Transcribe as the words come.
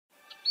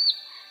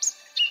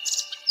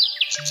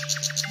Hello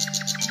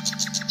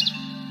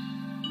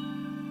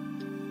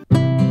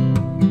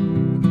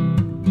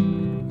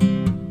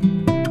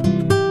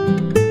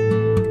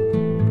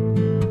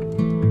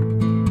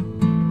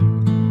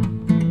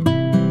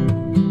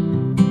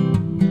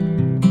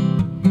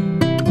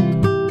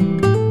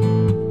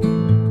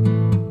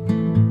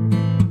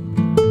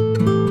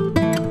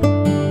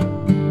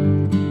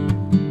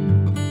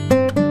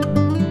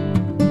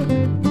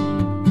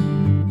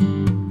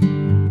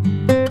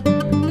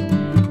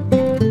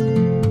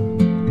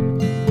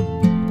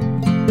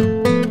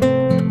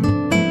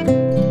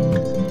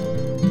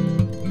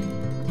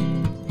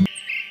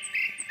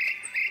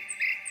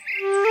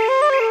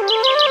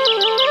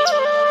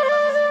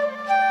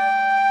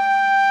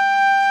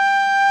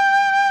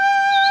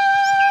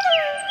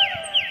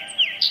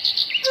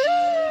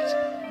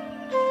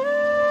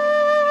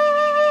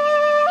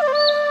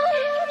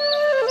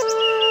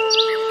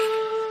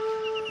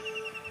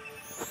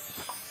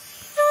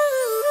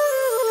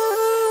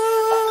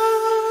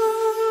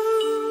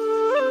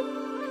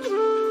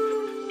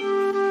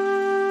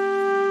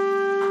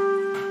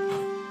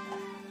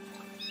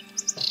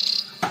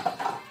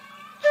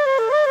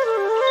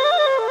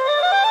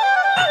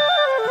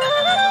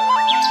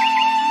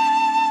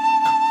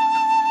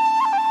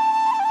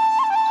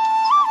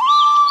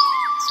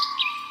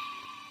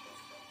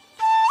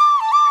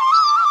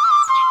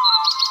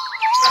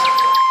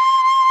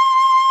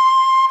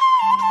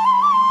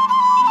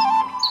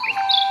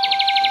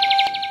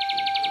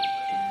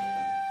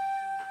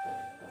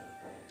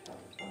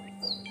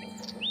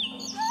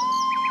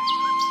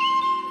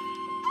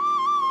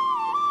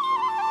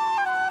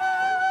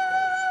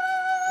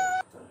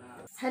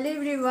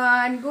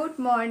everyone, good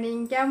morning.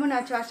 কেমন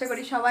আছো? আশা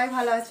করি সবাই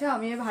ভালো আছো।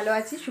 আমিও ভালো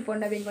আছি।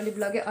 সুপর্ণা বেঙ্গলি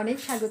ব্লগে অনেক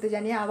স্বাগত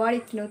জানিয়ে আবার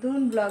একটি নতুন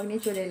ব্লগ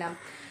নিয়ে চলে এলাম।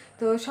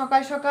 তো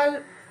সকাল সকাল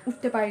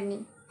উঠতে পারিনি,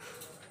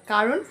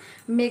 কারণ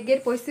মেঘের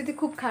পরিস্থিতি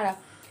খুব খারাপ,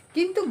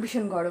 কিন্তু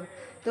ভীষণ গরম।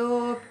 তো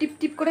টিপ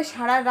টিপ করে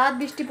সারা রাত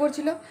বৃষ্টি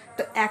পড়ছিল।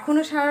 তো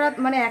এখনও সারা রাত,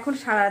 মানে এখন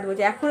সারা রাত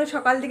বলছে, এখনও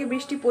সকাল থেকে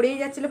বৃষ্টি পড়েই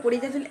যাচ্ছিলো।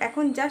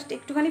 এখন জাস্ট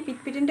একটুখানি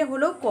পিটপিটেনটা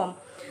হলেও কম।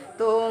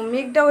 তো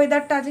মেঘটা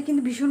ওয়েদারটা আছে,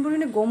 কিন্তু ভীষণ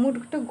পরিমাণে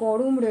একটা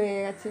গরম রয়ে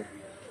গেছে।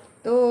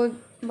 তো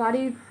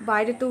বাড়ির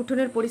বাইরে তো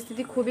উঠোনের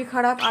পরিস্থিতি খুবই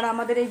খারাপ, আর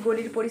আমাদের এই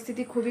গলির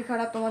পরিস্থিতি খুবই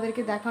খারাপ।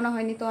 তোমাদেরকে দেখানো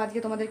হয়নি, তো আজকে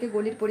তোমাদেরকে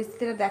গলির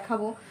পরিস্থিতিটা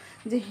দেখাবো।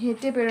 যে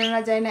হেঁটে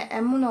বেরোনো যায় না,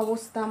 এমন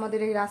অবস্থা আমাদের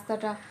এই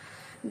রাস্তাটা,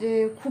 যে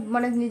খুব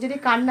মানে নিজেরই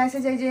কান্না এসে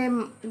যায়। যে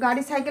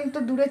গাড়ি সাইকেল তো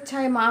দূরের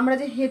ছায়, আমরা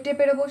যে হেঁটে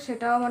বেরোবো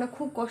সেটাও মানে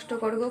খুব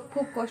কষ্টকর গো,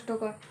 খুব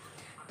কষ্টকর।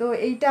 তো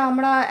এইটা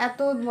আমরা এত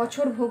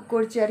বছর ভোগ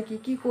করছি আর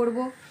কি করব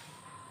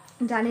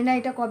জানি না।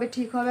 এটা কবে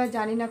ঠিক হবে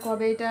জানি না,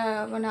 কবে এটা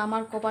মানে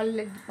আমার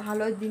কপালে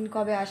ভালো দিন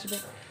কবে আসবে।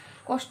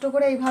 কষ্ট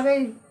করে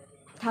এইভাবেই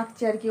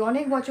থাকছে আর কি,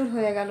 অনেক বছর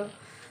হয়ে গেল।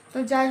 তো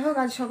যাই হোক,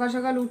 আজ সকাল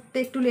সকাল উঠতে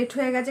একটু লেট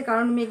হয়ে গেছে,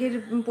 কারণ মেঘের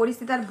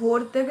পরিস্থিতি। আর ভোর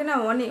থেকে না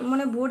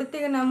ভোর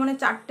থেকে না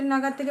 4টে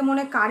নাগাদ থেকে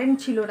কারেন্ট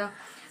ছিল না।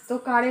 তো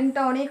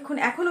কারেন্টটা অনেকক্ষণ,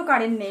 এখনও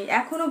কারেন্ট নেই,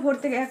 এখনও ভোর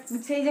থেকে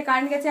সেই যে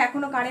কারেন্ট গেছে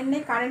এখনও কারেন্ট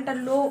নেই। কারেন্টটা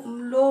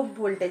লো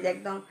ভোল্টেজ,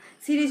 একদম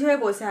সিরিজ হয়ে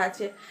বসে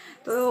আছে।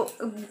 তো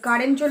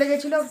কারেন্ট চলে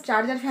গেছিলো,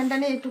 চার্জার ফ্যানটা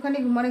নিয়ে একটুখানি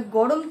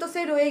গরম তো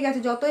সে রয়ে গেছে,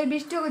 যতই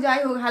বৃষ্টি হোক যাই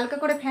হোক, হালকা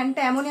করে ফ্যানটা,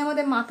 এমনই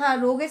আমাদের মাথা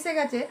রোগ এসে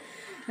গেছে,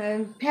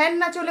 ফ্যান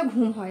না চলে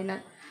ঘুম হয় না।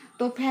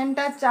 তো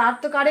ফ্যানটা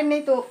তো কারেন্ট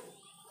নেই, তো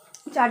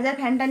চার্জার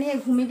ফ্যানটা নিয়ে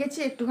ঘুমিয়ে গেছি,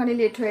 একটুখানি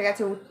লেট হয়ে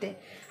গেছে উঠতে।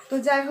 তো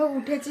যাই হোক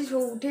উঠেছি,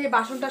 উঠে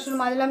বাসন টাসন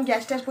মাজলাম,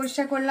 গ্যাস ট্যাস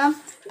পরিষ্কার করলাম,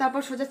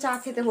 তারপর সোজা চা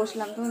খেতে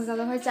বসলাম। তো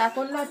দাদাভাই চা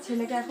করলো, আর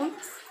ছেলেকে এখন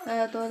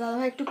তো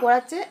দাদাভাই একটু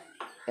পড়াচ্ছে,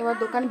 এবার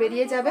দোকান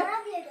বেরিয়ে যাবে।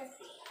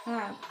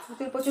 হ্যাঁ,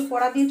 প্রচুর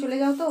পড়া দিয়ে চলে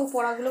যাও, তো ও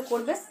পড়াগুলো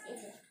করবে।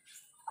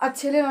 আর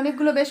ছেলের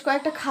অনেকগুলো বেশ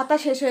কয়েকটা খাতা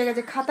শেষ হয়ে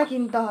গেছে, খাতা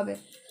কিনতে হবে।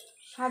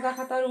 সাদা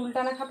খাতার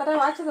উল্টানা খাতাটাও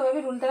আছে, তবে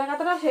উল্টানা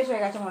খাতাটাও শেষ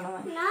হয়ে গেছে মনে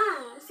হয়।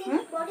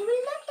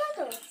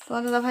 তো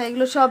দাদা ভাই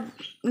এগুলো সব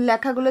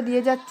লেখাগুলো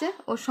দিয়ে যাচ্ছে,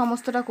 ও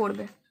সমস্তটা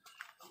করবে।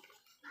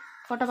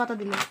 কটা পাতা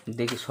দিলে?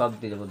 দেখি সব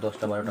দিয়ে দেবো,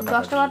 10টা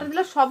 12টা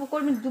দিলে সব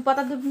করবি, 2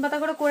 পাতা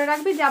করে করে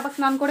রাখবি, যে আবার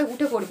স্নান করে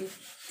উঠে করবি।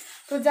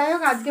 তো যাই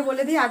হোক, আজকে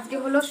বলে দিই, আজকে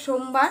হলো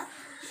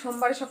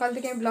সোমবারে সকাল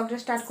থেকে আমি ব্লগটা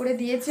স্টার্ট করে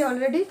দিয়েছি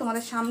অলরেডি।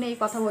 তোমাদের সামনে এই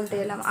কথা বলতে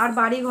এলাম। আর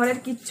বাড়ি ঘরের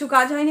কিচ্ছু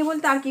কাজ হয়নি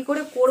বলতে, আর কি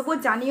করে করব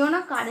জানিও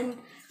না। কারেন্ট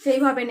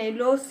সেইভাবে নেই,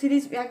 লো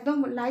সিরিজ একদম।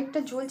 লাইটটা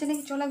জ্বলছে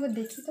নাকি, চলো একবার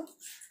দেখি তো।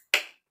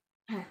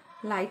 হ্যাঁ,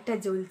 লাইটটা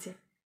জ্বলছে,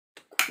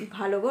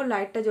 ভালো গো,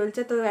 লাইটটা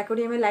জ্বলছে। তো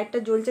অ্যাকোয়ারিয়ামের লাইটটা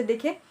জ্বলছে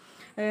দেখে,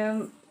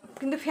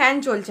 কিন্তু ফ্যান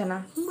চলছে না,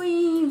 গুই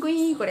গুই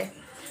করে।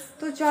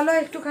 তো চলো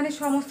একটুখানি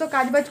সমস্ত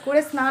কাজবাজ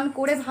করে স্নান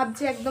করে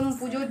ভাবছি একদম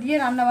পুজো দিয়ে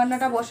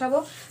রান্নাবান্নাটা বসাবো।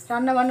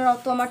 রান্নাবান্নার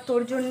অত আমার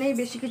তোড়জোড় নেই,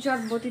 বেশি কিছু আর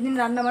প্রতিদিন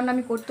রান্নাবান্না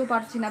আমি করতেও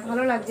পারছি না,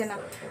 ভালো লাগছে না।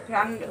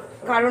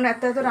 কারণ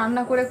এত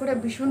রান্না করে করে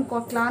ভীষণ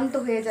ক্লান্ত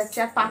হয়ে যাচ্ছে।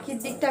 আর পাখির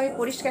দিকটা আমি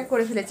পরিষ্কার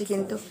করে ফেলেছি,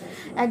 কিন্তু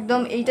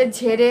একদম এইটা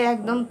ঝেড়ে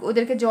একদম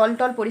ওদেরকে জল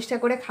টল পরিষ্কার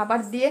করে খাবার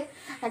দিয়ে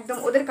একদম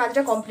ওদের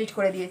কাজটা কমপ্লিট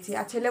করে দিয়েছি।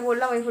 আর ছেলে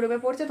বললাম ওই গ্রুপে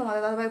পড়ছে,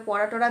 তোমাদের দাদাভাই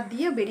পড়া টড়া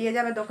দিয়ে বেরিয়ে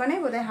যাবে দোকানে,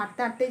 বোধহয়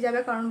হাঁটতেই যাবে,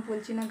 কারণ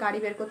বলছি না গাড়ি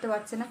বের করতে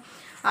পারছে না।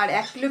 আর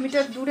 1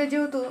 কিলোমিটার দূরে,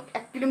 যেহেতু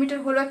 1 কিলোমিটার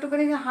হলো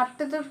একটুখানি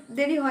হাঁটতে তো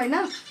দেরি হয় না।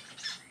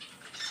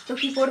 তো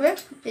কী করবে,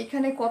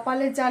 এইখানে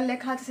কপালে যার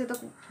লেখা আছে সে তো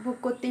ভোগ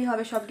করতেই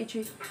হবে সব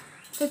কিছুই।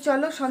 তো তো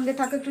চলো সঙ্গে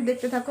থাকো, একটু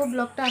দেখতে থাকো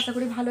ব্লগটা, আশা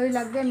করি ভালোই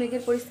লাগবে।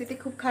 মেঘের পরিস্থিতি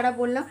খুব খারাপ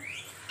বললাম,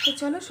 তো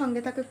চলো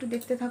সঙ্গে থাকো, একটু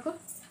দেখতে থাকো।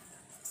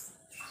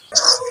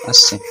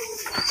 আসছে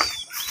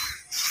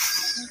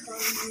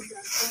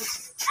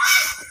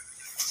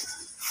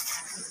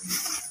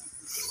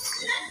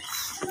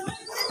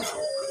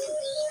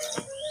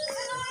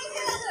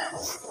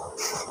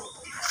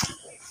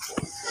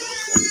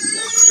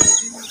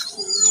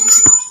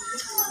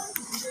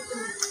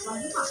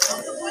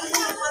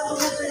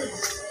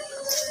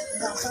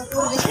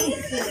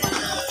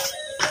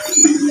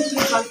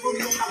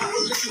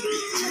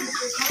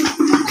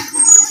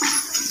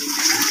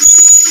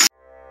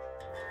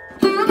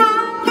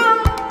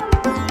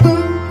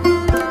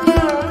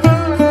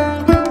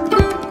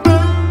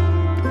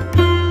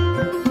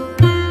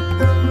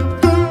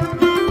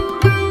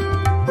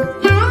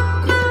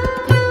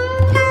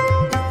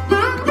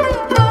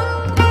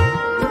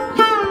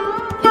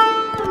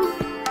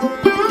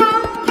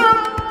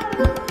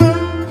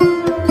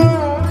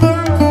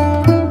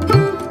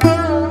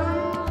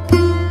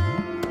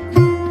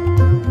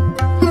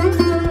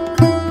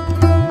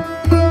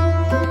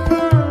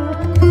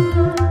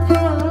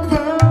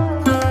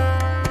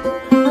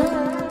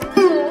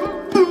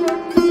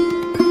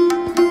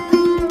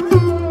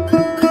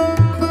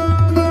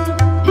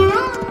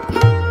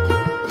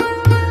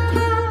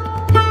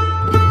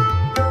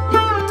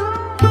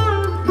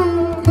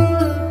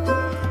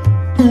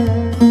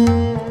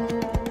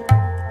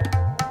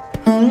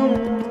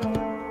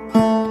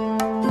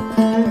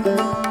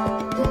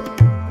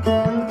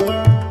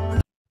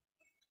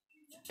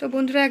তো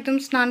বন্ধুরা একদম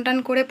স্নান টান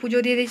করে পুজো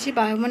দিয়ে দিয়েছি,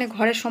 মানে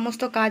ঘরের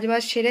সমস্ত কাজ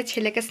বাজ সেরে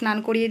ছেলেকে স্নান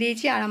করিয়ে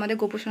দিয়েছি আর আমাদের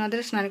গোপুসোনাদের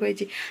স্নান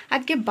করিয়েছি।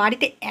 আজকে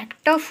বাড়িতে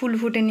একটাও ফুল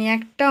ফুটেনি,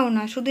 একটাও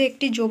না, শুধু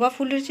একটি জবা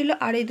ফুল ছিল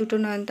আর এই দুটো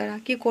নয়নতারা।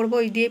 কি করব,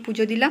 ওই দিয়ে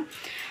পুজো দিলাম।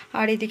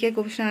 আর এদিকে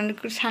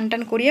স্নান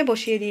টান করিয়ে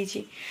বসিয়ে দিয়েছি।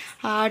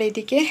 আর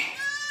এদিকে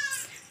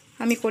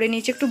আমি করে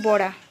নিয়েছি একটু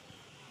বড়া,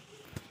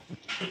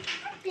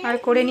 আর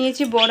করে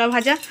নিয়েছি বড়া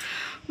ভাজা।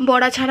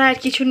 বড়া ছাড়া আর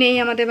কিছু নেই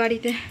আমাদের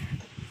বাড়িতে।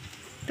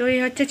 তো এই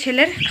হচ্ছে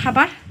ছেলের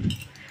খাবার,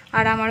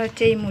 আর আমার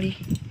হচ্ছে এই মুড়ি।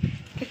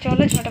 তো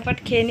চলো ঝটাপট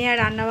খেয়ে নিয়ে আর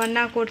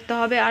রান্নাবান্না করতে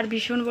হবে। আর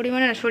ভীষণ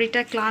পরিমাণে না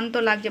শরীরটা ক্লান্ত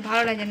লাগছে,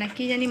 ভালো লাগছে না,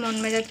 কি জানি মন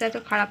মেজাজটা এত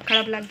খারাপ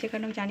খারাপ লাগছে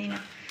কেন জানি না।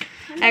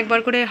 একবার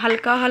করে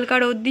হালকা হালকা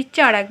রোদ দিচ্ছে,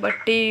 আর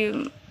একবারটি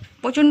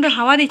প্রচণ্ড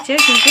হাওয়া দিচ্ছে,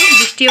 কিন্তু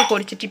বৃষ্টিও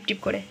পড়ছে টিপটিপ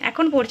করে।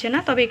 এখন পড়ছে না,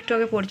 তবে একটু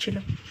আগে পড়ছিল।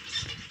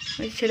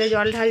 ওই ছেলে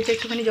জল ঢালছে,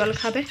 একটুখানি জল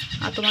খাবে।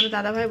 আর তোমাদের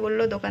দাদাভাই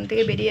বললো দোকান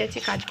থেকে বেরিয়ে যাচ্ছি,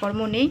 কাজকর্ম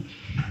নেই,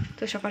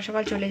 তো সকাল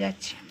সকাল চলে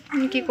যাচ্ছি।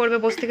 কী করবে,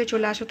 বস থেকে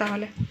চলে আসো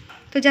তাহলে।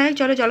 তো যাই হোক,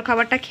 চলো জল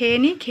খাবারটা খেয়ে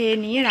নিই, খেয়ে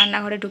নিয়ে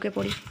রান্নাঘরে ঢুকে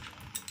পড়ি।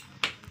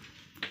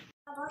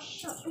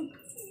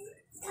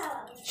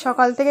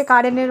 সকাল থেকে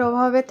কারেন্টের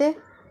অভাবেতে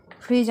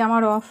ফ্রিজ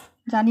আমার অফ,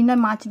 জানি না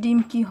মাছ ডিম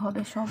কি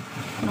হবে, সব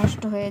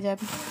নষ্ট হয়ে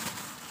যাবে।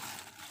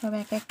 সব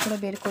এক এক করে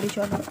বের করি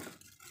চলো।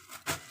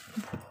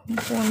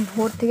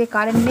 ভোর থেকে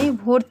কারেন্ট নেই,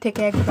 ভোর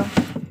থেকে একদম।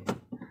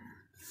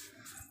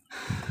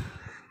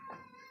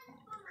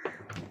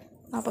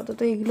 আপাতত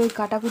এগুলোই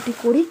কাটাকুটি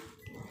করি।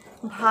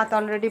 ভাত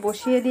অলরেডি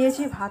বসিয়ে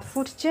দিয়েছি, ভাত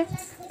ফুটছে।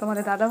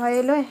 তোমাদের দাদাভাই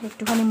এলো,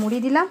 একটুখানি মুড়ি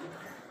দিলাম,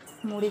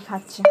 মুড়ি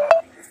খাচ্ছে।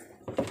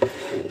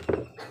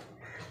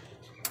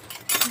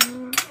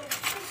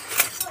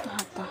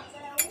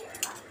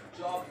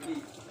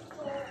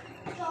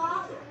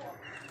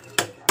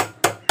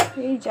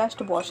 এই জাস্ট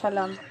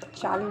বসালাম,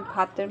 চাল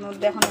ভাতের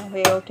মধ্যে এখনো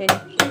হয়ে ওঠেনি।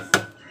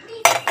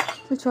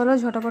 তো চলো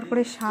ঝটাপট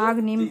করে শাক,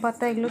 নিম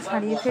পাতা এগুলো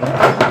ছাড়িয়ে ফেলি।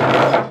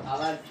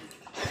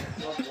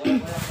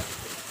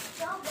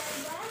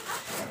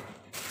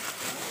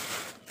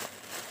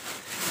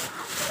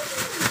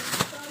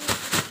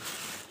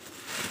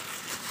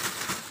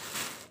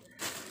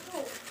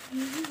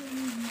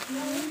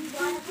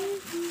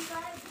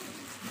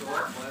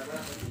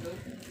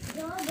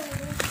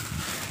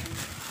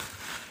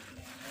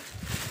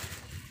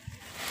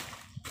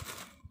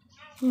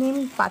 নিম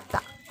পাতা,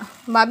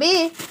 বাবি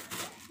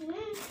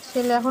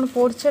ছেলে এখন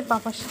পড়ছে,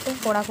 পাপার সাথে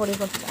পড়াপড়ি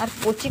করছে। আর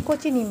কচি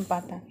কচি নিম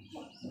পাতা,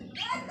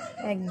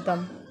 একদম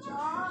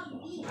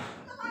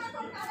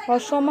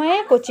অসময়ে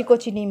কচি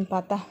কচি নিম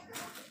পাতা।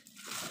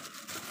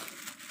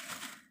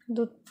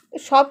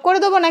 সব করে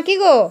দেবো নাকি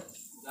গো?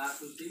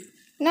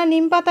 না,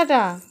 নিম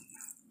পাতাটা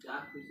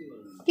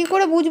কি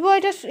করে বুঝবো,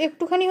 এটা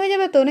একটুখানি হয়ে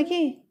যাবে তো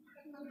নাকি?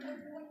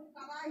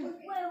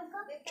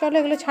 চলো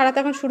এগুলো ছাড়াতে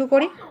এখন শুরু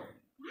করি।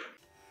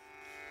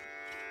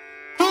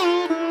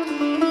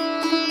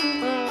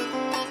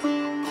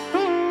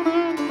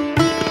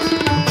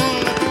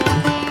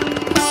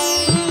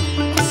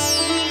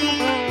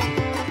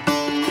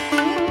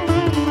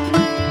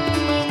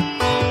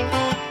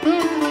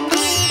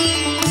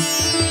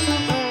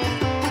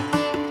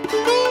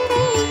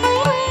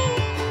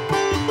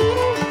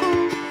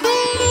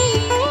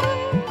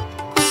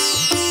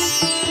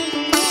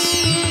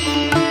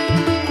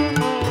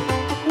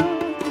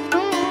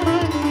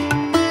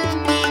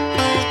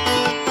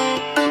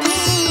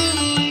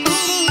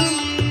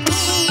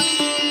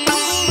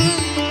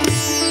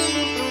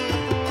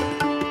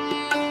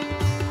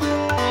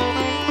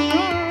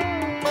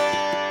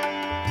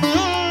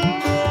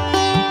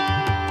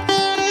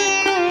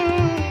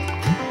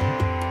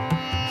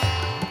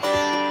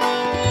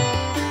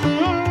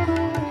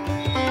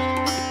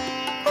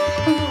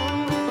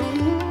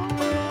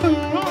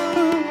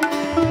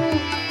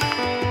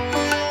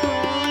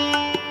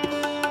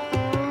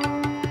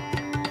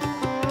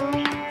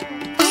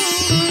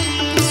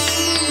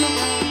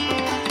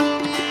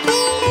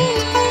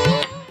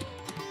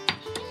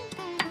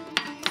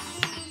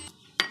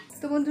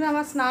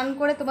 সময় স্নান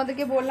করে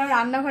তোমাদেরকে বললাম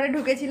রান্নাঘরে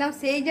ঢুকেছিলাম,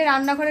 সেই যে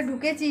রান্নাঘরে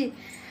ঢুকেছি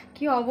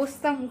কি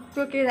অবস্থা মুখ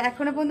চোখের,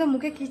 এখনও পর্যন্ত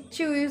মুখে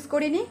কিচ্ছু ইউজ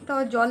করিনি, তো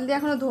জল দিয়ে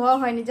এখনও ধোয়া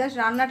হয়নি, জাস্ট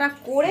রান্নাটা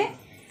করে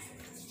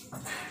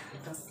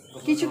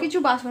কিছু কিছু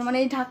বাসন মানে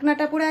এই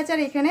ঢাকনাটা পড়ে আছে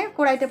আর এখানে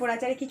কড়াইতে পড়ে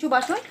আছে আর কিছু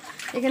বাসন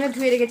এখানে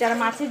ধুয়ে রেখেছে। আর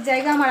মাছের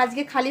জায়গা আমার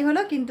আজকে খালি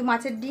হলো, কিন্তু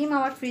মাছের ডিম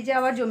আমার ফ্রিজে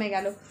আবার জমে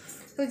গেল।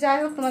 তো যাই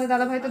হোক, তোমাদের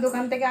দাদাভাই তো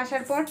দোকান থেকে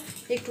আসার পর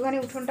একটুখানি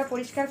উঠোনটা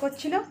পরিষ্কার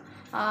করছিল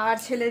আর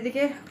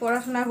ছেলেদিকে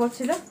পড়াশোনা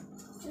করছিল,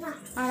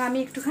 আর আমি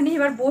একটুখানি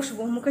এবার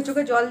বসবো, মুখে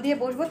চোখে জল দিয়ে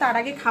বসবো। তার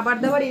আগে খাবার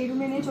দাবার এই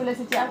রুমে নিয়ে চলে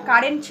এসেছি। আর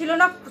কারেন্ট ছিল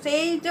না,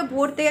 সেই যে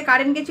ভোর থেকে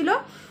কারেন্ট গেছিলো,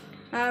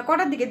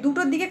 কটার দিকে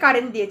 2টোর দিকে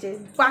কারেন্ট দিয়েছে,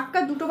 পাক্কা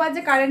 2টো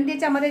বাজে কারেন্ট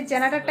দিয়েছে। আমাদের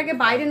জেনারেটরটাকে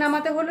বাইরে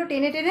নামাতে হলো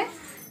টেনে টেনে,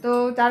 তো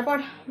তারপর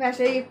ব্যাস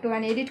এই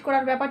একটুখানি এডিট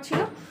করার ব্যাপার ছিল,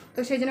 তো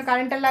সেই জন্য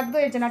কারেন্টটা লাগতো,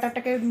 এই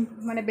জেনারেটরটাকে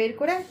মানে বের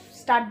করে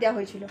স্টার্ট দেওয়া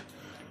হয়েছিল।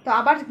 তো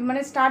আবার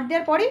মানে স্টার্ট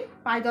দেওয়ার পরই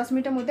 5-10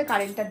 মিনিটের মধ্যে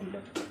কারেন্টটা দিল।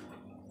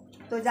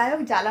 তো যাই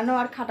হোক, জ্বালানো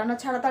আর খাটানো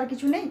ছাড়া তো আর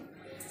কিছু নেই।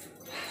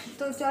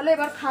 তো চলো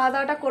এবার খাওয়া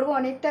দাওয়াটা করবো,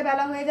 অনেকটা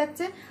বেলা হয়ে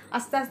যাচ্ছে,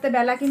 আস্তে আস্তে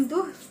বেলা কিন্তু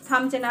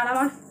থামছে না। আর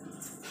আমার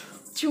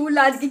চুল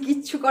আজকে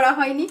কিচ্ছু করা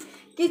হয়নি,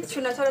 কিচ্ছু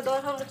না। চলো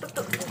তোমার সামনে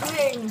তো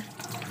ধুয়ে নি।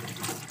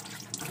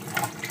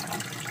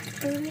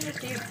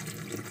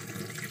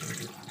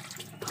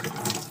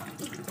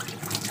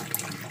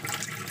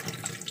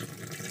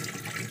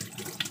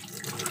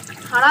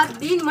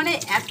 সারাদিন মানে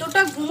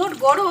এতটা গুমোট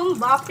গরম,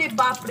 বাপরে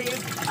বাপরে।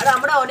 আর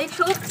আমরা অনেক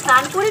সময়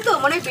স্নান করি তো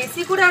মানে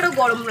বেশি করে আরো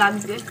গরম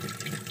লাগবে।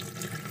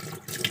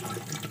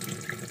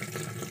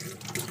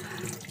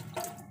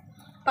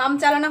 পাম্প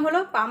চালানো হলো,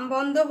 পাম্প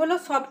বন্ধ হলো,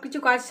 সব কিছু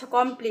কাজ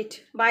কমপ্লিট,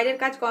 বাইরের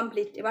কাজ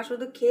কমপ্লিট। এবার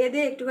শুধু খেয়ে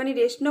দিয়ে একটুখানি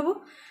রেস্ট নেবো,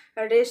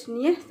 রেস্ট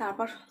নিয়ে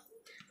তারপর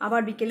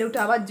আবার বিকেলে উঠে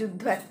আবার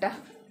যুদ্ধ একটা।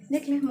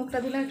 দেখলে মুখটা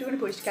ধুলে একটুখানি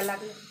পরিষ্কার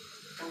লাগলো।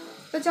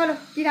 তো চলো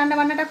কী রান্না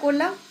বান্নাটা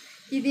করলাম,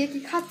 কী দিয়ে কী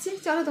খাচ্ছি,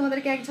 চলো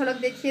তোমাদেরকে এক ঝলক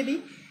দেখিয়ে দিই।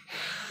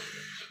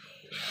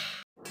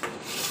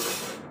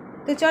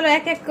 তো চলো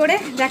এক এক করে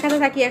দেখাতে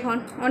থাকি। এখন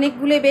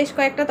অনেকগুলো বেশ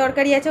কয়েকটা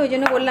তরকারি আছে, ওই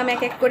জন্য বললাম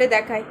এক এক করে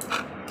দেখাই।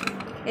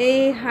 এই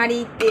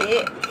হাঁড়িতে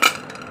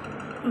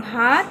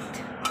ভাত,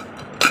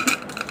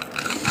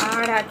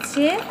 আর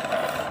আছে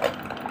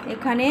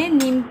এখানে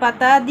নিম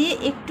পাতা দিয়ে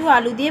একটু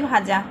আলু দিয়ে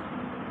ভাজা,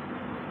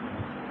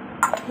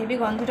 হেভি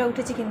গন্ধটা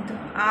উঠেছে কিন্তু।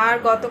 আর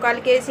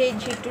গতকালকে সেই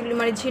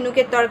মানে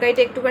ঝিনুকের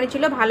তরকারিটা একটুখানি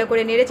ছিল, ভালো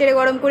করে নেড়ে চেড়ে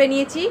গরম করে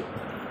নিয়েছি।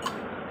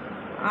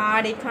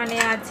 আর এখানে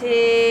আছে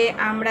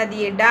আমড়া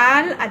দিয়ে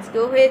ডাল,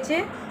 আজকেও হয়েছে,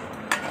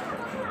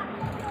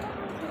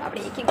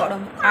 তারপরে কি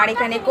গরম। আর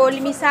এখানে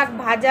কলমি শাক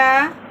ভাজা,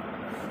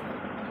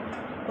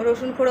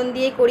 রসুন ফোড়ন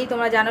দিয়ে করি,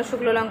 তোমরা জানো,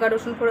 শুকনো লঙ্কা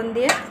রসুন ফোড়ন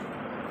দিয়ে।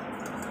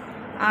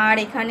 আর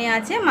এখানে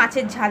আছে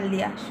মাছের ঝাল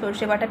দিয়া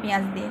সর্ষে বাটা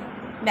পেঁয়াজ দিয়ে,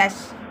 ব্যাস।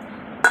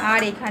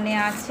 আর এখানে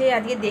আছে,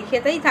 আজকে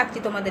দেখাতেই থাকছি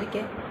তোমাদেরকে,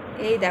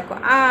 এই দেখো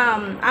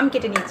আম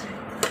কেটে নিয়েছি।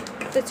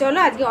 তো চলো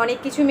আজকে অনেক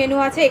কিছু মেনু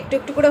আছে, একটু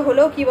একটু করে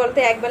হলেও কি বলতো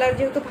একবেলার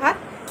যেহেতু ভাত,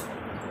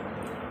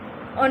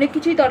 অনেক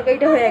কিছুই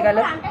তরকারিটা হয়ে গেল।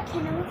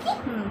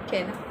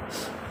 খেয়ে না,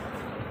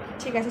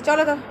 ঠিক আছে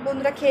চলো তো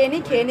বন্ধুরা খেয়ে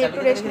নিই,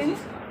 একটু রেস্ট নিই।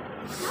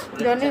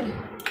 জনের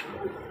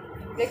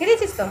রেখে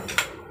দিয়েছিস তো?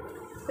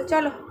 তো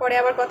চলো পরে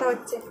আবার কথা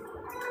হচ্ছে।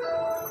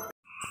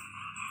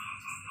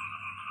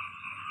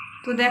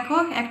 তো দেখো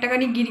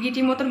একটাখানি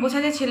গিরগিটির মতন বসে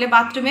আছে, ছেলে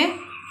বাথরুমে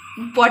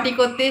পটি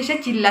করতে এসে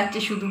চিল্লাচ্ছে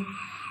শুধু।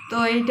 তো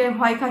এইটা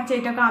ভয় খাচ্ছে,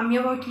 এটাকে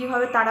আমিও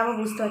কীভাবে তাড়াবো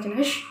বুঝতে পারছি না।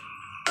 হিস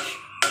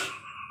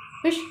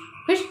হিস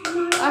হিস,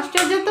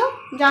 আশ্চর্য তো,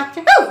 যাচ্ছে।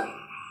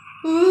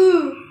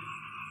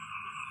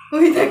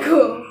 ওই দেখো,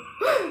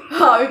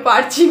 আমি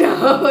পারছি না,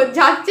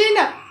 যাচ্ছেই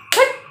না।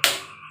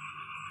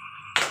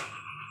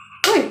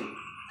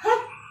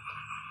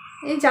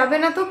 এই যাবে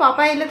না তো,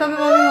 পাপা এলে তবে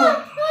বলবো।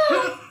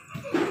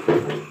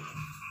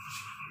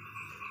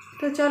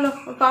 তো চলো,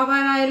 পাপা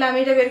না এলে আমি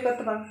এটা বের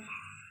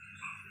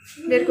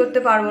করতে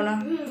পারবো না।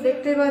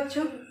 দেখতেই পাচ্ছ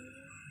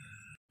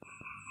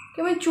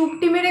কেমন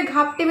চুপটি মেরে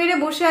ঘাপটি মেরে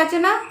বসে আছে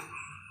না,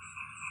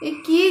 এই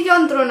কি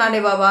যন্ত্রণা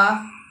রে বাবা।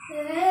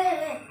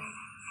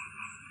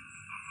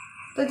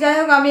 তো যাই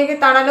হোক, আমি একে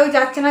তাড়ালেও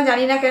যাচ্ছে না,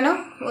 জানি না কেন।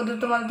 ওদের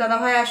তোমার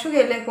দাদাভাই আসুক,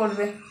 এলে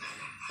করবে,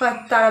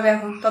 তাড়াবে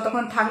এখন।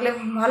 ততক্ষণ থাকলে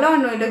ভালো, আর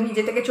নইলে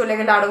নিজে থেকে চলে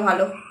গেলে আরও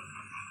ভালো।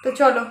 তো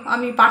চলো,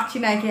 আমি পারছি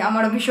না একে,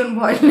 আমারও ভীষণ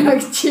ভয়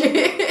লাগছে।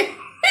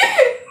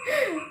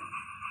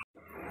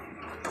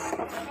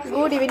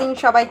 গুড ইভিনিং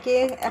সবাইকে।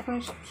 এখন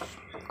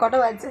কটা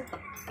বাজে?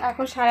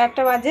 এখন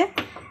 8:30 বাজে।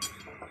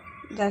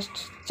 জাস্ট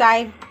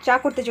চা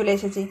করতে চলে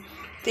এসেছি।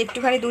 তো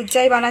একটুখানি দুধ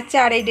চাই বানাচ্ছে,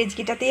 আর এই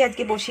ডেচকিটাতেই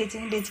আজকে বসিয়েছি।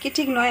 ডেচকি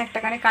ঠিক নয়,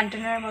 একটাখানে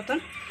কন্টেনারের মতন।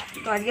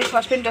 তো আজকে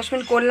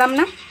সসপেন করলাম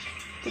না।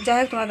 তো যাই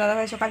হোক, তোমার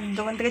দাদাভাই সকাল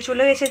দোকান থেকে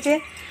চলেও এসেছে,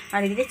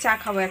 আর এদিকে চা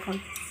খাবো এখন।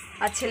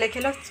 আর ছেলে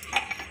খেলো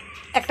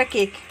একটা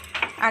কেক,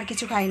 আর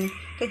কিছু খাইনি।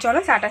 তো চলো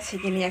চাটা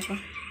ছেঁকে নিই এখন।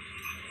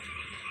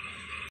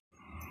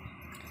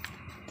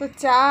 তো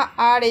চা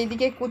আর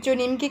এইদিকে কুচো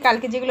নিমকি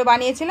কালকে যেগুলো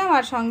বানিয়েছিলাম,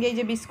 আর সঙ্গে এই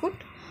যে বিস্কুট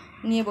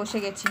নিয়ে বসে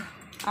গেছি।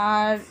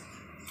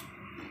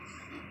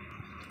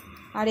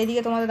 আর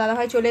এদিকে তোমাদের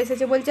দাদাভাই চলে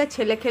এসেছে বলছে, আর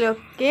ছেলে খেলো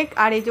কেক।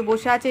 আর এই যে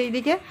বসে আছে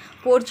এইদিকে,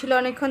 পড়ছিল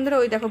অনেকক্ষণ ধরে,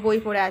 ওই দেখো বই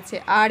পড়ে আছে।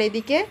 আর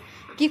এদিকে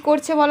কি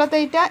করছে বলো তো?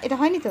 এটা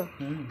হয়নি তো,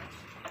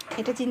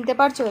 এটা চিনতে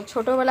পারছো?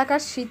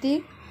 ছোটোবেলাকার স্মৃতি,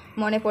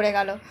 মনে পড়ে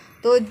গেল।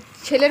 তো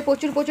ছেলের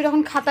প্রচুর প্রচুর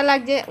এখন খাতা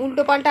লাগছে,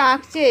 উল্টো পাল্টা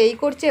আঁকছে, এই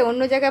করছে,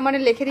 অন্য জায়গায় মানে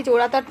লিখে দিচ্ছে,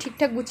 ওরা তো আর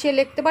ঠিকঠাক গুছিয়ে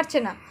লিখতে পারছে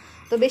না,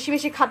 তো বেশি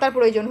বেশি খাতার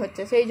প্রয়োজন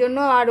হচ্ছে, সেই জন্য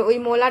আর ওই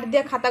মোলার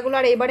দিয়ে খাতাগুলো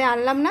আর এবারে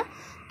আনলাম না,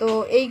 তো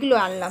এইগুলো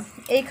আনলাম,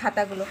 এই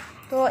খাতাগুলো।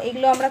 তো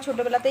এগুলো আমরা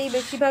ছোটোবেলাতেই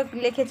বেশিরভাগ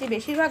লিখেছি,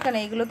 বেশিরভাগ কেন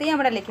এইগুলোতেই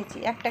আমরা লিখেছি,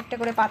 একটা একটা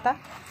করে পাতা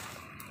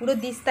পুরো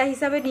দিস্তা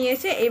হিসাবে নিয়ে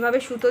এসে এইভাবে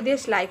সুতো দিয়ে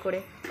সেলাই করে,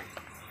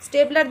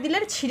 স্টেপলার দিলে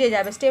ছিঁড়ে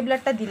যাবে,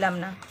 স্টেপলারটা দিলাম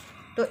না,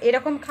 তো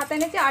এরকম খাতা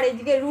এনেছে। আর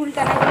এইদিকে রুল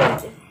টানাগুলো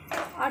এনেছে,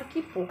 আর কি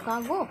পোকা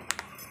গো,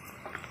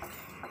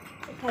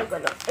 কোথায়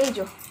গেল, এই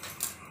যে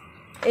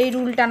এই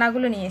রুল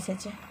টানাগুলো নিয়ে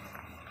এসেছে।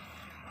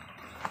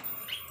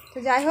 তো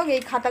যাই হোক,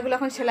 এই খাতাগুলো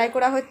এখন সেলাই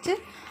করা হচ্ছে।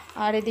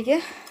 আর এদিকে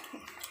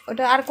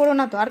ওটা আর করো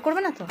না তো, আর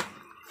করবে না তো,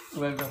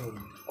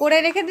 করে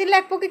রেখে দিলে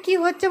এক পক্ষে কী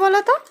হচ্ছে বলো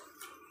তো,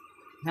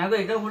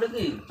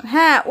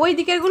 হ্যাঁ ওই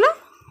দিকেরগুলো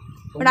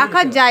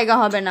রাখার জায়গা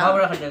হবে না,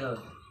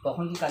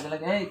 তখন কি কাজে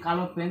লাগে। এই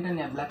কালো পেনটা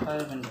নিয়ে, ব্ল্যাক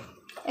কালারের পেনটা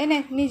এনে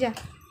নিয়ে যা।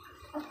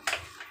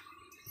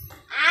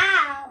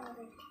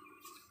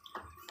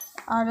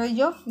 আর ওই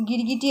যে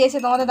গিরগিটি এসে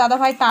তোমাদের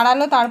দাদাভাই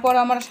তাড়ালো, তারপর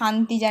আমার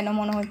শান্তি যেন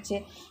মনে হচ্ছে,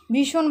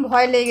 ভীষণ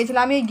ভয় লেগে গেছিলো।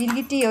 আমি ওই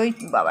গিরগিটি, ওই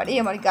বাবারই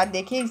আমার গা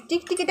দেখে,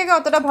 টিকটিকিটাকে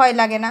অতটা ভয়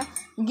লাগে না,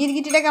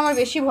 গিরগিটিটাকে আমার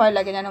বেশি ভয়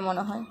লাগে যেন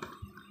মনে হয়।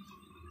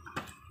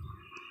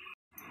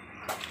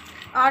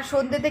 আর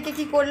সন্ধ্যে থেকে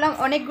কি করলাম,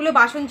 অনেকগুলো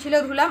বাসন ছিল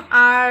ধুলাম,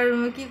 আর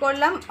কি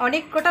করলাম,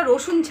 অনেক কটা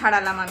রসুন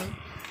ছাড়ালাম আমি।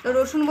 তো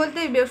রসুন বলতে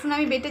রসুন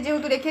আমি বেটে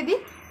যেহেতু রেখে দিই,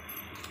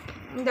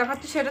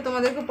 দেখাচ্ছি সেটা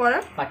তোমাদেরকে পরে।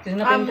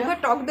 আর মুখে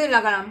টক দই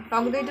লাগালাম,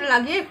 টক দইটা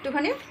লাগিয়ে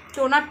একটুখানি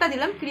টোনারটা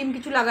দিলাম, ক্রিম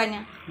কিছু লাগাই না।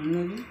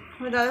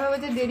 দাদা ভাবে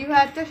যে দেরি হয়ে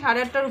যাচ্ছে,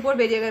 8:30টার উপর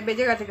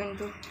বেজে গেছে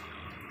কিন্তু।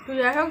 তুই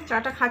যাই হোক,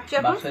 চাটা খাচ্ছি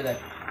এখন।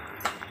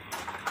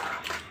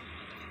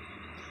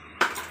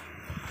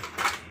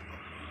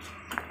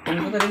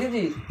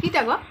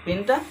 কিটা গো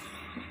পেনটা,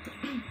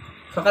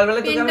 সকালবেলা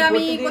পেনটা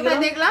আমি কোথায়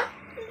দেখলাম,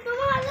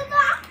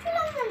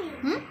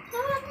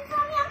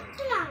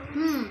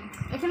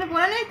 এখানে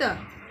পড়ে নেই তো,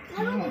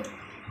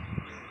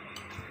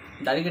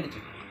 দাড়ি কেটেছো?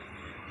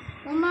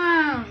 ওমা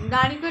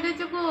দাড়ি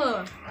কেটেছো গো,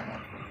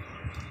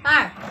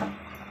 আর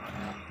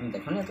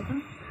দেখো না এতক্ষণ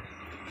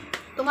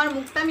তোমার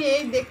মুখটা আমি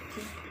এই দেখছি,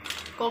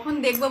 কখন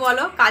দেখবো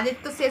বলো, কাজের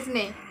তো শেষ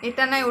নেই,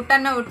 এটা নাই ওটা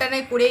না ওটা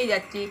নাই করেই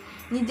যাচ্ছি,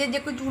 নিজের যে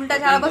একটু চুলটা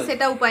ছাড়াবো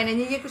সেটা উপায় নেই,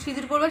 নিজে একটু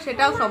সিঁদুর পরবো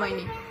সেটাও সময়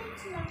নেই।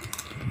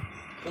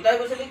 কোথায়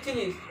বসে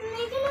লিখছিলিস?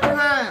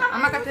 হ্যাঁ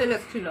আমার কাছে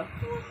লিখছিল,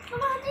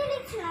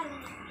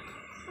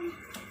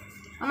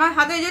 আমার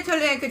হাতে যে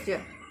চলে রেখেছে,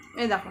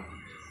 এই দেখো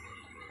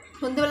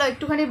সন্ধ্যেবেলা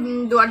একটুখানি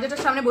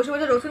দরজাটার সামনে বসে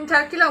বসে রসুন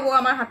ছাড়ছিল, ও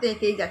আমার হাতে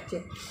এঁকেই যাচ্ছে।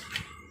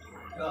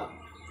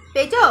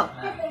 পেয়েছো?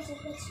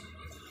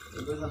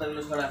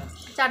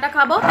 চাটা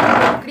খাবো,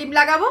 ক্রিম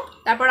লাগাবো,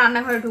 তারপর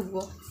রান্নাঘরে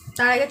ঢুকবো,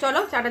 তার আগে চলো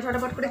চাটা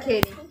ঝটাপট করে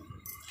খেয়ে নিই।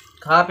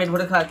 খা, পেট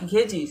ভরে খা। কি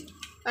খেয়েছিস?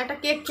 একটা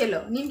কেক খেলো,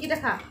 নিমকিটা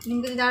খা,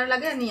 নিমকি যারা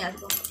লাগে নিয়ে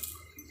আসবো,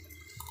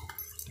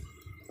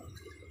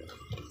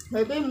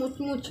 ভেবেই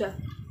মুচমুচা।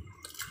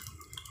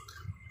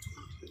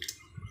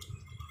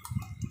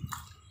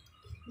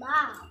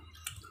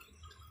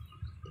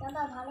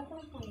 দাদা ভালো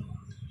করে খাই।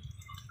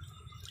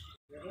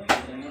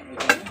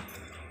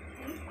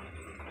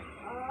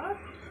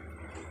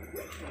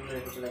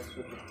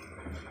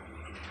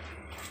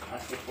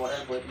 আজকে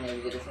পরের বই নিয়ে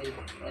যেটা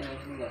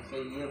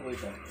সেই ইয়ে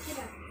বইটা,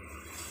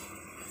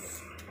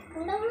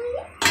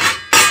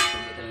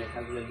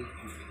 লেখাগুলো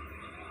লিখছি।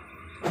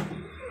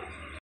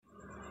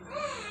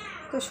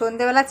 তো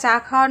সন্ধেবেলা চা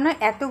খাওয়ার নয়,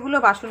 এতগুলো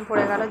বাসন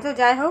পড়ে গেল, যে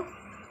যাই হোক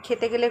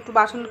খেতে গেলে একটু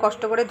বাসন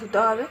কষ্ট করে ধুতে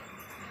হবে।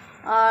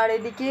 আর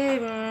এদিকে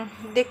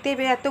দেখতেই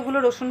পেয়ে এতগুলো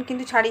রসুন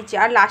কিন্তু ছাড়িয়েছি,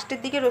 আর লাস্টের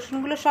দিকে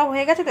রসুনগুলো সব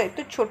হয়ে গেছে তো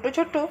একটু ছোট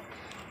ছোট,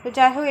 তো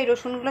যাই হোক এই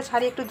রসুনগুলো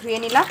ছাড়িয়ে একটু ধুয়ে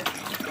নিলাম,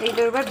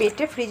 এইগুলো এবার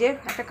বেটে ফ্রিজে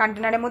একটা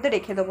কন্টেনারের মধ্যে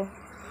রেখে দেবো।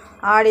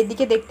 আর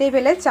এদিকে দেখতেই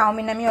পেলে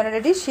চাউমিন আমি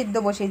অলরেডি সিদ্ধ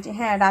বসিয়েছি।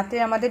 হ্যাঁ রাতে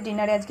আমাদের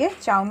ডিনারে আজকে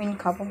চাউমিন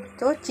খাবো,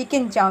 তো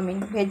চিকেন চাউমিন,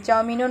 ভেজ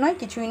চাউমিনও নয়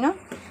কিছুই না,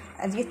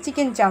 আজকে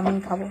চিকেন চাউমিন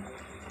খাবো।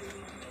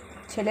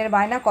 ছেলের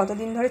বায়না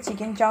কতদিন ধরে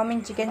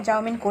চিকেন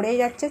চাউমিন করেই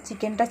যাচ্ছে,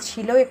 চিকেনটা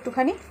ছিল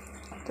একটুখানি,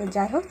 তো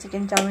যাই হোক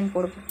চিকেন চাউমিন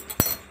করবো।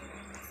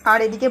 আর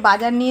এদিকে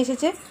বাজার নিয়ে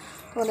এসেছে,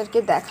 তো ওদেরকে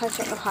দেখা,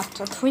 চলো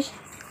হাতটা ধুই।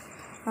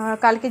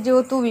 কালকে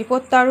যেহেতু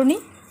বিপদ তাড়ুনি,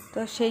 তো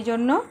সেই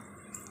জন্য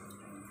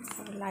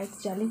লাইট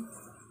জ্বালি,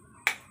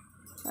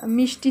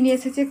 মিষ্টি নিয়ে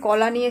এসেছে,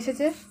 কলা নিয়ে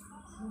এসেছে,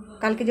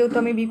 কালকে যেহেতু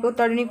আমি বিপদ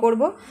তাড়ুনি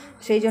করবো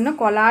সেই জন্য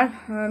কলা আর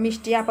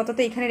মিষ্টি আপাতত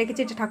এখানে রেখেছি,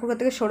 এটা ঠাকুরঘর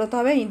থেকে সরোতে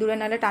হবে, ইঁদুরে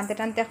নাহলে টানতে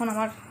টানতে এখন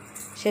আমার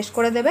শেষ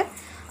করে দেবে।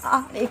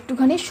 আর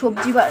একটুখানি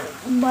সবজি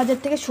বাজার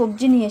থেকে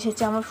সবজি নিয়ে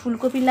এসেছে, আমার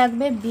ফুলকপি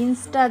লাগবে,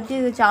 বিনসটা আজকে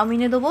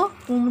চাউমিনে দেবো,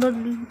 কুমড়ো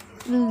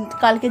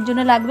কালকের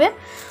জন্য লাগবে,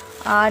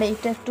 আর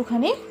এইটা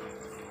একটুখানি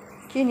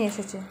কী নিয়ে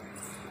এসেছে,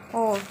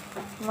 ও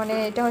মানে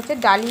এটা হচ্ছে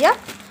ডালিয়া,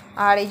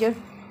 আর এই যে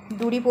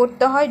ডুরি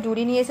পড়তে হয়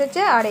ডুরি নিয়ে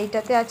এসেছে, আর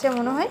এইটাতে আছে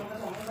মনে হয়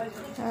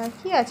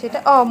কি আছে এটা,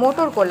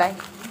 মোটর কলাই,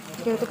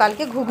 যেহেতু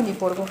কালকে ঘুগনি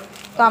পড়বো,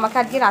 তো আমাকে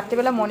আজকে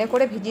রাত্রেবেলা মনে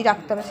করে ভিজিয়ে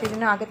রাখতে হবে, সেই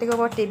জন্য আগে থেকে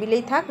আবার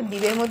টেবিলেই থাক,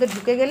 ডিবের মধ্যে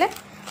ঢুকে গেলে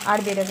আর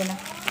বেরোবে না।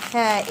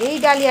 হ্যাঁ এই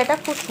ডালিয়াটা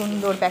খুব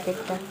সুন্দর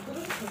প্যাকেটটা,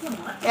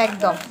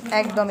 একদম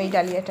একদম এই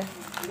ডালিয়াটা,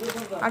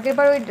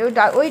 আগেরবার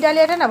ওই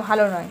ডালিয়াটা না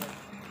ভালো নয়,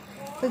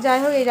 তো যাই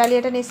হোক এই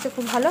ডালিয়াটা নিচ্ছে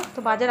খুব ভালো। তো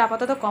বাজার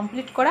আপাতত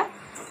কমপ্লিট করা।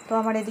 তো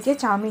আমার এদিকে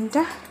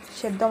চাউমিনটা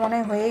সেদ্ধ মনে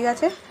হয়ে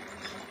গেছে।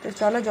 তো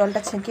চলো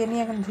জলটা ছেঁকে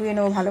নিয়ে এখন ধুয়ে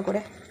নেবো ভালো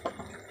করে।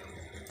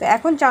 তো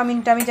এখন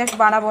চাউমিনটা আমি জাস্ট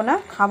বানাবো না,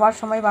 খাবার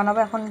সময় বানাবো।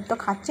 এখন তো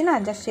খাচ্ছি না,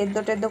 জাস্ট সেদ্ধ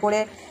টেদ্ধ করে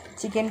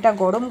চিকেনটা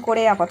গরম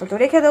করে আপাতত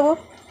রেখে দেবো।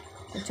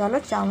 তো চলো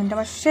চাউমিনটা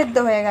আমার সেদ্ধ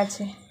হয়ে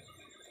গেছে,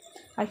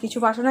 আর কিছু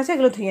বাসন আছে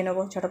এগুলো ধুয়ে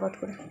নেবো ঝটপট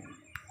করে।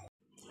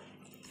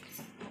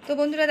 তো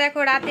বন্ধুরা দেখো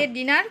রাতের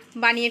ডিনার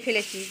বানিয়ে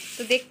ফেলেছি।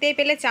 তো দেখতেই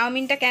পেলে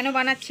চাউমিনটা কেন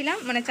বানাচ্ছিলাম,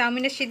 মানে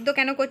চাউমিনের সিদ্ধ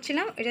কেন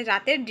করছিলাম, এটা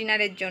রাতের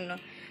ডিনারের জন্য।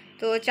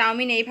 তো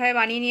চাউমিন এইভাবে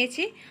বানিয়ে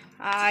নিয়েছি।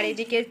 আর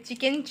এদিকে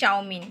চিকেন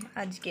চাউমিন,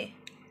 আজকে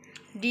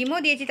ডিমও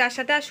দিয়েছি তার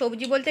সাথে, আর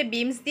সবজি বলতে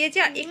বিনস দিয়েছি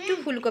আর একটু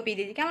ফুলকপি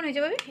দিয়েছি। কেমন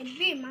হয়েছে ভাবি?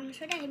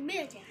 মাংসটা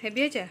হেভি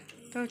হয়েছে।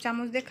 তো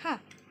চামচ দেখা।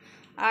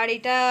 আর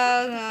এটা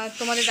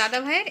তোমাদের দাদা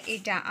ভাইয়ের,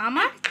 এটা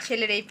আমার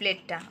ছেলের এই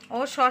প্লেটটা। ও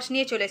সস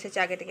নিয়ে চলে এসেছে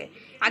আগে থেকে।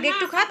 আগে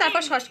একটু খা,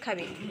 তারপর সস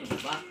খাবি।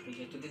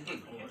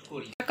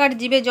 কাকার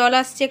জিভে জল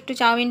আসছে একটু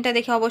চাউমিনটা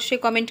দেখে, অবশ্যই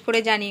কমেন্ট করে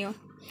জানিও।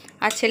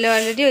 আর ছেলে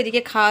অলরেডি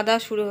ওইদিকে খাওয়া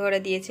দাওয়া শুরু করে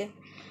দিয়েছে,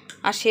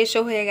 আর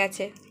শেষও হয়ে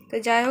গেছে। তো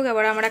যাই হোক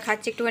এবার আমরা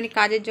খাচ্ছি, একটুখানি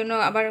কাজের জন্য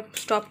আবার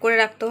স্টপ করে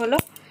রাখতে হলো।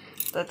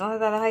 তো তোমাদের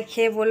দাদাভাই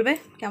খেয়ে বলবে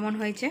কেমন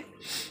হয়েছে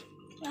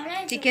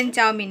চিকেন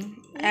চাউমিন,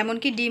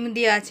 এমনকি ডিম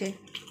দিয়ে আছে।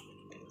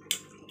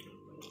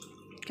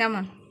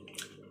 কেমন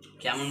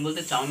কেমন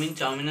বলতে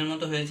চাউমিনের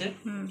মতো হয়েছে,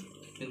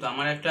 কিন্তু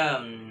আমার একটা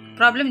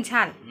প্রবলেম,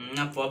 ঝাল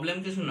না, প্রবলেম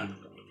কিছু না,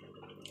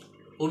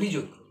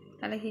 অভিযোগ।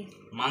 তাহলে কি?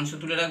 মাংস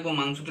তুলে রাখবো,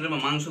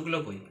 মাংসগুলো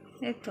কই?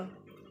 এই তো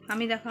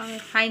আমি দেখো আমি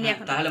খাইনি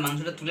এখন। তাহলে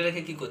মাংসটা তুলে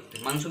রেখে কি করতে?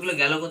 মাংসগুলো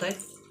গেল কোথায়?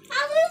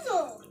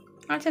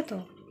 আচ্ছা, তো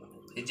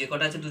এই যে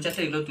কটা আছে 2-4টা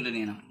এগুলো তুলে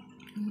নিয়ে নাও।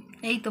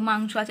 এই তো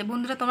মাংস আছে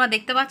বন্ধুরা, তোমরা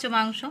দেখতে পাচ্ছ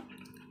মাংস।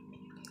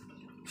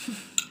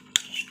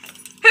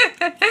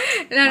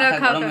 না না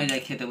খাও, গরম হয়ে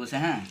যায় খেতে বসে।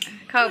 হ্যাঁ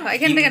খাও খাও,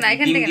 এখান থেকে না,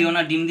 এখান থেকে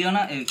ডিম দিও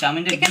না,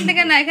 চাউমিনটা এখান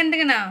থেকে না, এখান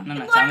থেকে না। না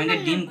না, চাউমিনের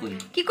ডিম কই?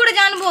 কি করে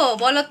জানবো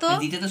বলো তো?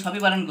 দিতে তো সবই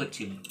বারণ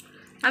করছিল।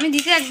 আমি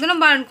দিতে একদমই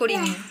বারণ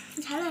করিনি।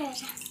 ঝাল হয়ে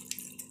গেছে।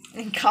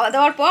 খাওয়া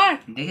দাওয়ার পর,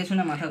 দেখে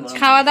শুনে মাথা গরম।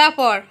 খাওয়া দাওয়ার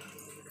পর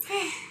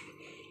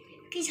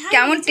কি ঝাল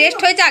কেমন টেস্ট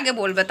হয়েছে আগে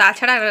বলবে,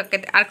 তাছাড়া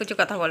আর কিছু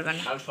কথা বলবে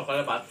না। কাল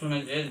সকালে বাথরুমে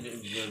যে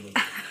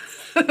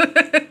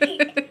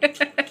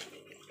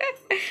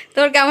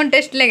তোর কেমন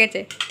টেস্ট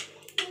লেগেছে?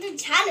 কিন্তু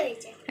ঝাল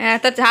হয়েছে। হ্যাঁ,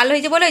 তো ঝাল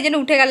হয়েছে বলে ওই জন্য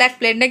উঠে গেল এক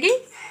প্লেট নাকি।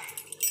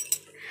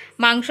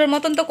 মাংসর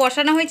মতন তো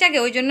কষানো হয়েছে আগে,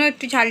 ওই জন্য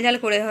একটু ঝাল ঝাল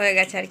করে হয়ে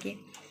গেছে আর কি।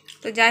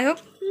 তো যাই হোক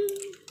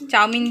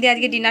চাউমিন দিয়ে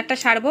আজকে ডিনারটা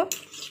সারবো।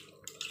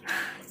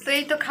 তো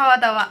এই তো খাওয়া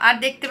দাওয়া, আর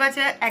দেখতে পাচ্ছ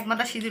এক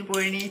মাথা সিঁদুর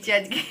পরে নিয়েছি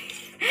আজকে।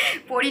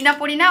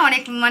 পরি না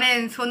অনেক, মানে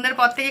সন্ধ্যার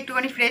পর থেকে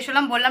একটুখানি ফ্রেশ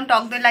হলাম, বললাম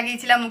টক দই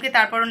লাগিয়েছিলাম মুখে,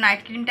 তারপরও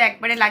নাইট ক্রিমটা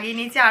একবারে লাগিয়ে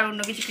নিয়েছি, আর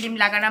অন্য কিছু ক্রিম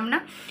লাগালাম না।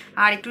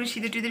 আর একটু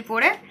সিঁদুর টিঁদুর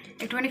পরে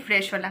একটুখানি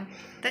ফ্রেশ হলাম।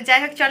 তো যাই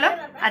হোক চলো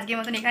আজকের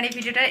মতন এখানে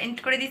ভিডিওটা এন্ড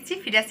করে দিচ্ছি।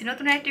 ফিরে আসছি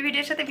নতুন একটি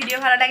ভিডিওর সাথে। ভিডিও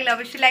ভালো লাগলে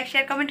অবশ্যই লাইক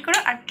শেয়ার কমেন্ট করো,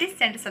 আর প্লিজ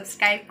চ্যানেলটা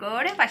সাবস্ক্রাইব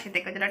করে পাশে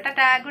থেকে। চলো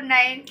টাটা, গুড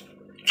নাইট।